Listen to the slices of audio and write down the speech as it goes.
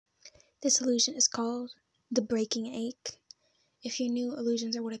This illusion is called the breaking ache. If you knew,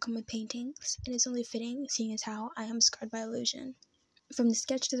 illusions are what I come with paintings, and it's only fitting, seeing as how I am scarred by illusion. From the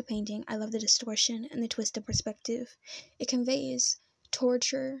sketch to the painting, I love the distortion and the twist of perspective. It conveys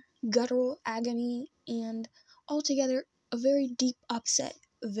torture, guttural agony, and altogether a very deep upset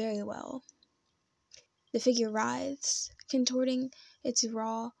very well. The figure writhes, contorting its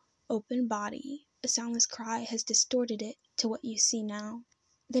raw, open body. A soundless cry has distorted it to what you see now.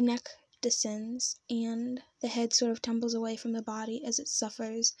 The neck descends, and the head sort of tumbles away from the body as it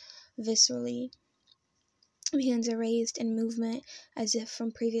suffers viscerally. The hands are raised in movement as if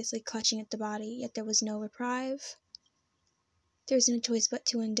from previously clutching at the body, yet there was no reprieve. There is no choice but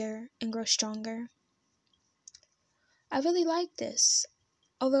to endure and grow stronger. I really like this,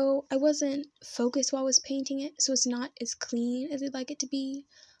 although I wasn't focused while I was painting it, so it's not as clean as I'd like it to be.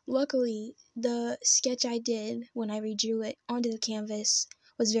 Luckily, the sketch I did when I redrew it onto the canvas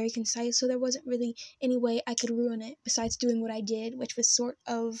was very concise, so there wasn't really any way I could ruin it besides doing what I did, which was sort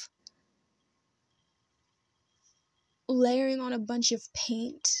of layering on a bunch of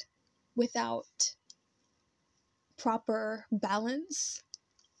paint without proper balance.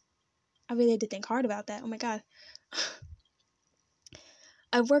 I really had to think hard about that. Oh my god.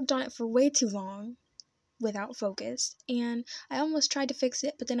 I worked on it for way too long without focus, and I almost tried to fix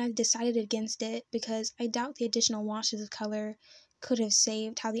it, but then I decided against it because I doubt the additional washes of color could have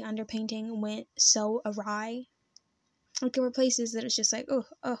saved how the underpainting went so awry. Like, there were places that it's just like,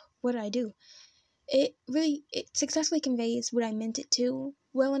 oh, what did I do? It successfully conveys what I meant it to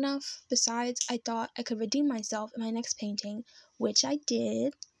well enough. Besides, I thought I could redeem myself in my next painting, which I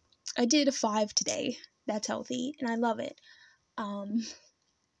did. I did a 5 today. That's healthy, and I love it.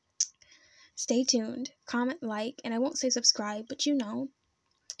 Stay tuned, comment, like, and I won't say subscribe, but you know,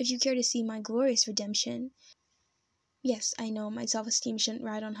 if you care to see my glorious redemption. Yes, I know my self-esteem shouldn't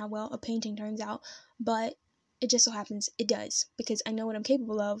ride on how well a painting turns out, but it just so happens it does, because I know what I'm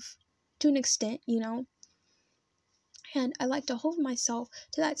capable of, to an extent, you know, and I like to hold myself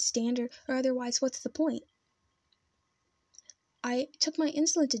to that standard, or otherwise what's the point? I took my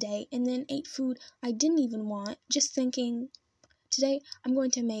insulin today, and then ate food I didn't even want, just thinking, today I'm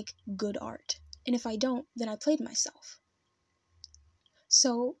going to make good art, and if I don't, then I played myself.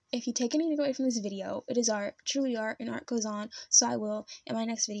 So, if you take anything away from this video, it is art, truly art, and art goes on, so I will in my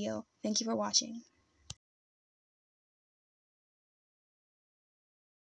next video. Thank you for watching.